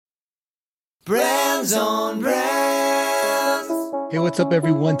Brands on Brands. Hey, what's up,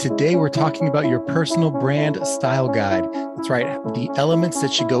 everyone? Today we're talking about your personal brand style guide. That's right, the elements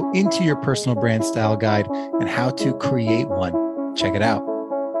that should go into your personal brand style guide and how to create one. Check it out.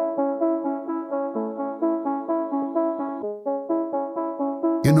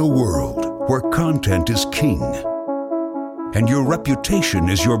 In a world where content is king and your reputation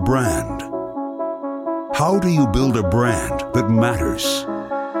is your brand, how do you build a brand that matters?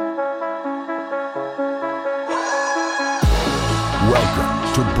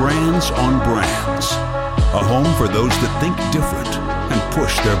 Welcome to Brands on Brands, a home for those that think different and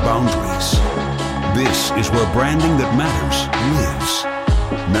push their boundaries. This is where branding that matters lives.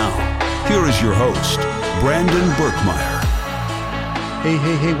 Now, here is your host, Brandon Birkmeyer.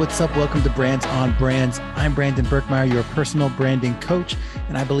 Hey, what's up? Welcome to Brands on Brands. I'm Brandon Birkmeyer, your personal branding coach,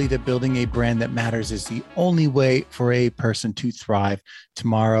 and I believe that building a brand that matters is the only way for a person to thrive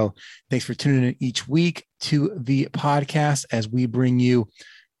tomorrow. Thanks for tuning in each week to the podcast as we bring you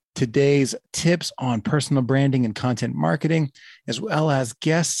today's tips on personal branding and content marketing, as well as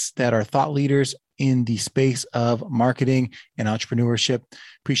guests that are thought leaders in the space of marketing and entrepreneurship.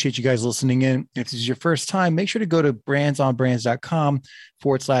 Appreciate you guys listening in. If this is your first time, make sure to go to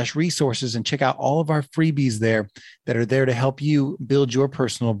brandsonbrands.com/resources and check out all of our freebies there that are there to help you build your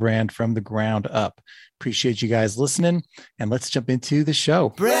personal brand from the ground up. Appreciate you guys listening, and let's jump into the show.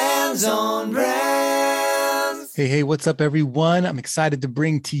 Brands on Brands. Hey, what's up, everyone? I'm excited to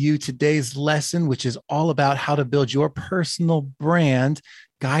bring to you today's lesson, which is all about how to build your personal brand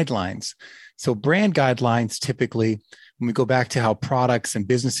guidelines. So brand guidelines, typically, when we go back to how products and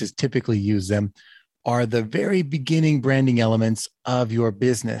businesses typically use them, are the very beginning branding elements of your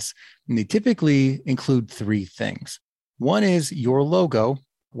business. And they typically include three things. One is your logo,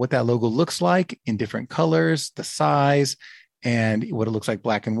 what that logo looks like in different colors, the size, and what it looks like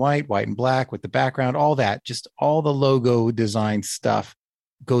black and white and black with the background, all that, just all the logo design stuff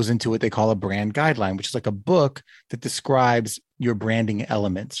goes into what they call a brand guideline, which is like a book that describes your branding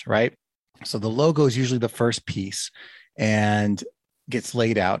elements, right? So the logo is usually the first piece and gets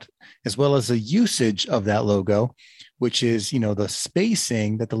laid out, as well as the usage of that logo, which is, the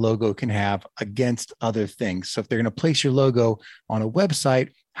spacing that the logo can have against other things. So if they're going to place your logo on a website,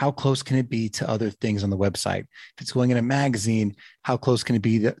 how close can it be to other things on the website? If it's going in a magazine, how close can it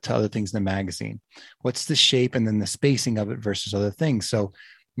be to other things in the magazine? What's the shape and then the spacing of it versus other things? So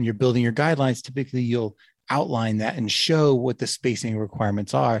when you're building your guidelines, typically you'll outline that and show what the spacing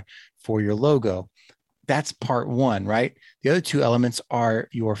requirements are for your logo. That's part one, right? The other two elements are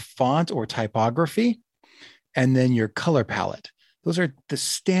your font or typography, and then your color palette. Those are the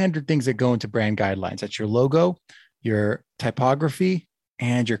standard things that go into brand guidelines. That's your logo, your typography,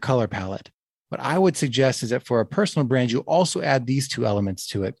 and your color palette. What I would suggest is that for a personal brand, you also add these two elements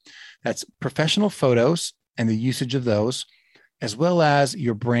to it. That's professional photos and the usage of those, as well as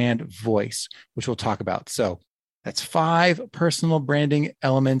your brand voice, which we'll talk about. So that's 5 personal branding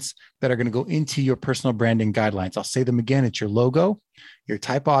elements that are going to go into your personal branding guidelines. I'll say them again. It's your logo, your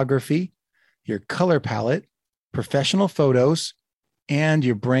typography, your color palette, professional photos, and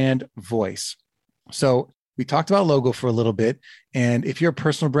your brand voice. So we talked about logo for a little bit. And if you're a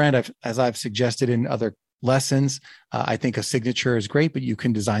personal brand, as I've suggested in other lessons, I think a signature is great, but you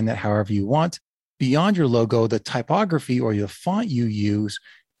can design that however you want. Beyond your logo, the typography or your font you use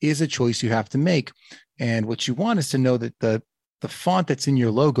is a choice you have to make. And what you want is to know that the font that's in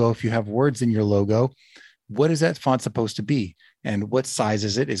your logo, if you have words in your logo, what is that font supposed to be? And what size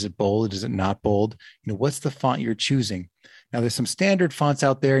is it? Is it bold? Is it not bold? What's the font you're choosing? Now, there's some standard fonts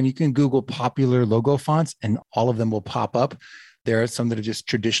out there, and you can Google popular logo fonts, and all of them will pop up. There are some that have just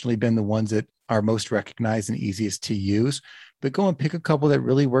traditionally been the ones that are most recognized and easiest to use. But go and pick a couple that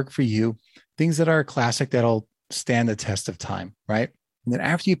really work for you, things that are classic that'll stand the test of time, right? And then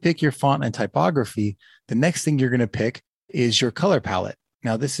after you pick your font and typography, the next thing you're going to pick is your color palette.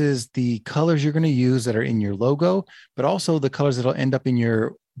 Now, this is the colors you're going to use that are in your logo, but also the colors that'll end up in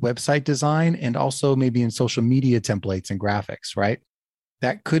your website design and also maybe in social media templates and graphics, right?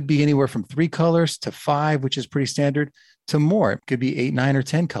 That could be anywhere from 3 colors to 5, which is pretty standard, to more. It could be 8, 9, or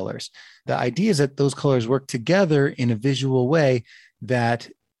 10 colors. The idea is that those colors work together in a visual way that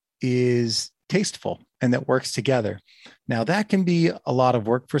is tasteful and that works together. Now, that can be a lot of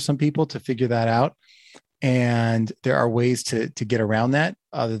work for some people to figure that out. And there are ways to get around that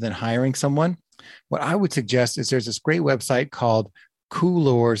other than hiring someone. What I would suggest is there's this great website called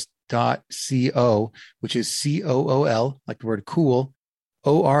coolors.co, which is COOL, like the word cool,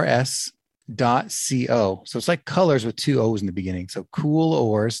 ORS.co. So it's like colors with 2 O's in the beginning. So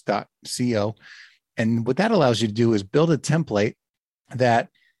coolors.co. And what that allows you to do is build a template that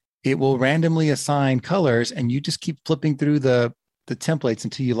it will randomly assign colors, and you just keep flipping through the templates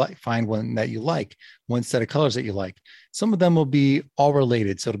until you find one that you like, one set of colors that you like. Some of them will be all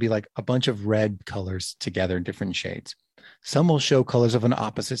related. So it'll be like a bunch of red colors together in different shades. Some will show colors of an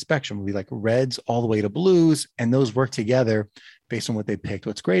opposite spectrum. It'll be like reds all the way to blues, and those work together based on what they picked.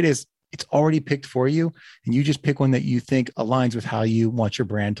 What's great is it's already picked for you, and you just pick one that you think aligns with how you want your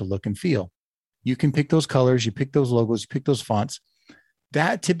brand to look and feel. You can pick those colors, you pick those logos, you pick those fonts.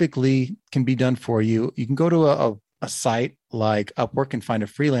 That typically can be done for you. You can go to a site like Upwork and find a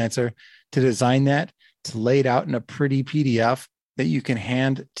freelancer to design that, to lay it out in a pretty PDF that you can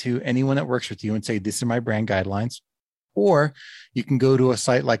hand to anyone that works with you and say, this are my brand guidelines. Or you can go to a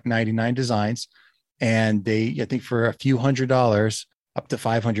site like 99 Designs, and I think for a few $100s, up to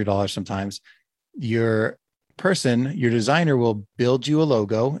 $500 sometimes, your designer will build you a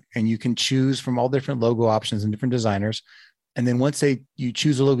logo, and you can choose from all different logo options and different designers. And then once you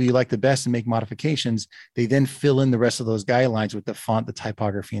choose a logo you like the best and make modifications, they then fill in the rest of those guidelines with the font, the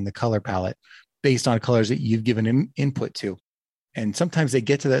typography, and the color palette based on colors that you've given input to. And sometimes they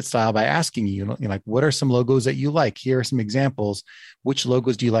get to that style by asking you, like, what are some logos that you like? Here are some examples. Which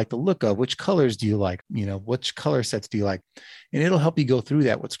logos do you like the look of? Which colors do you like? Which color sets do you like? And it'll help you go through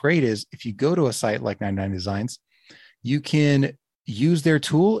that. What's great is if you go to a site like 99 Designs, you can use their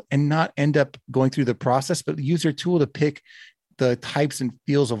tool and not end up going through the process, but use their tool to pick the types and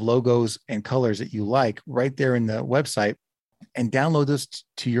feels of logos and colors that you like right there in the website, and download those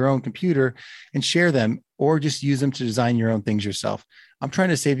to your own computer and share them, or just use them to design your own things yourself. I'm trying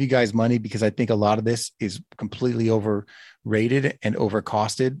to save you guys money because I think a lot of this is completely overrated and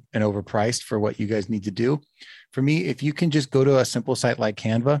overcosted and overpriced for what you guys need to do. For me, if you can just go to a simple site like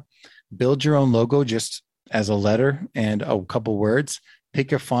Canva, build your own logo just as a letter and a couple words,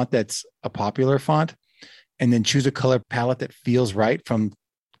 pick a font that's a popular font, and then choose a color palette that feels right from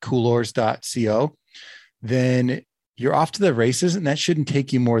coolors.co, then you're off to the races. And that shouldn't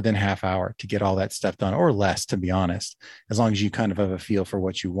take you more than half hour to get all that stuff done, or less, to be honest, as long as you kind of have a feel for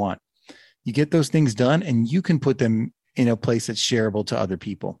what you want. You get those things done, and you can put them in a place that's shareable to other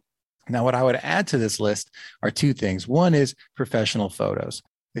people. Now, what I would add to this list are two things. One is professional photos.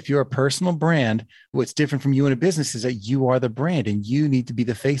 If you're a personal brand, what's different from you in a business is that you are the brand and you need to be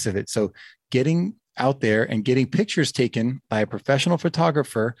the face of it. So getting out there and getting pictures taken by a professional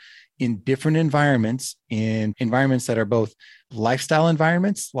photographer in different environments, in environments that are both lifestyle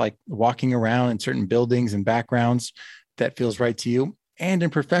environments, like walking around in certain buildings and backgrounds that feels right to you, and in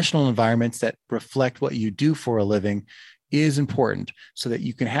professional environments that reflect what you do for a living, is important, so that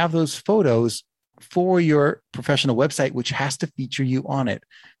you can have those photos for your professional website, which has to feature you on it,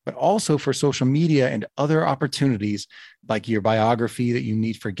 but also for social media and other opportunities like your biography that you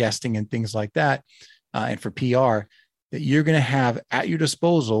need for guesting and things like that, and for PR that you're going to have at your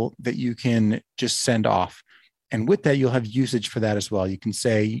disposal that you can just send off. And with that, you'll have usage for that as well. You can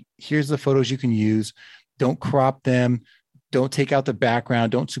say, here's the photos you can use. Don't crop them. Don't take out the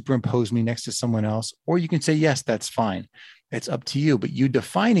background. Don't superimpose me next to someone else. Or you can say, yes, that's fine. It's up to you. But you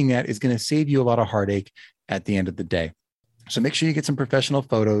defining that is going to save you a lot of heartache at the end of the day. So make sure you get some professional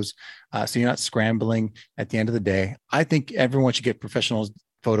photos so you're not scrambling at the end of the day. I think everyone should get professional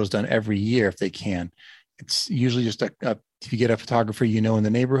photos done every year if they can. It's usually just if you get a photographer in the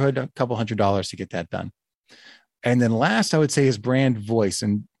neighborhood, a couple $100s to get that done. And then last, I would say, is brand voice.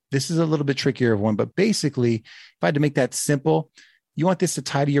 And this is a little bit trickier of one, but basically, if I had to make that simple, you want this to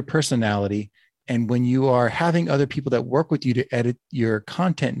tie to your personality. And when you are having other people that work with you to edit your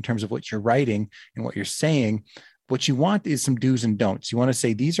content in terms of what you're writing and what you're saying, what you want is some do's and don'ts. You want to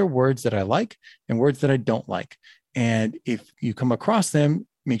say, these are words that I like and words that I don't like. And if you come across them,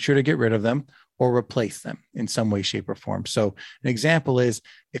 make sure to get rid of them or replace them in some way, shape, or form. So an example is,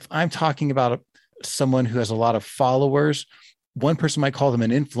 if I'm talking about someone who has a lot of followers, one person might call them an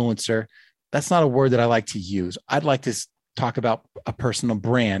influencer. That's not a word that I like to use. I'd like to talk about a personal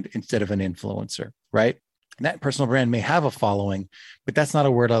brand instead of an influencer, right? And that personal brand may have a following, but that's not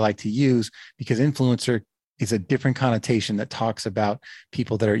a word I like to use, because influencer is a different connotation that talks about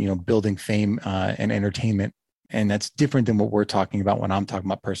people that are, building fame and entertainment. And that's different than what we're talking about when I'm talking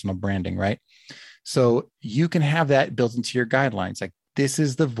about personal branding, right? So you can have that built into your guidelines. Like, this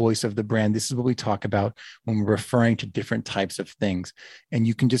is the voice of the brand. This is what we talk about when we're referring to different types of things. And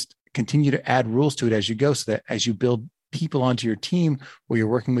you can just continue to add rules to it as you go, so that as you build people onto your team, or you're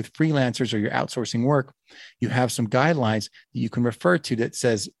working with freelancers or you're outsourcing work, you have some guidelines that you can refer to that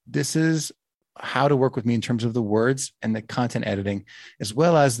says, this is how to work with me in terms of the words and the content editing, as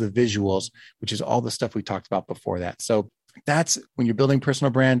well as the visuals, which is all the stuff we talked about before that. So That's when you're building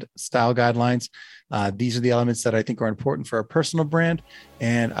personal brand style guidelines. These are the elements that I think are important for our personal brand.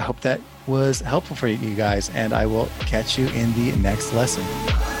 And I hope that was helpful for you guys. And I will catch you in the next lesson.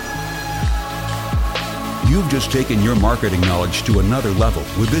 You've just taken your marketing knowledge to another level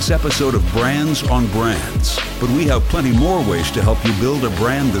with this episode of Brands on Brands. But we have plenty more ways to help you build a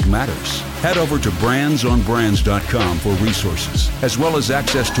brand that matters. Head over to brandsonbrands.com for resources, as well as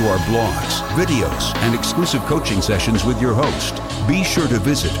access to our blogs, videos, and exclusive coaching sessions with your host. Be sure to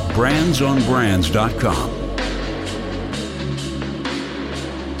visit brandsonbrands.com.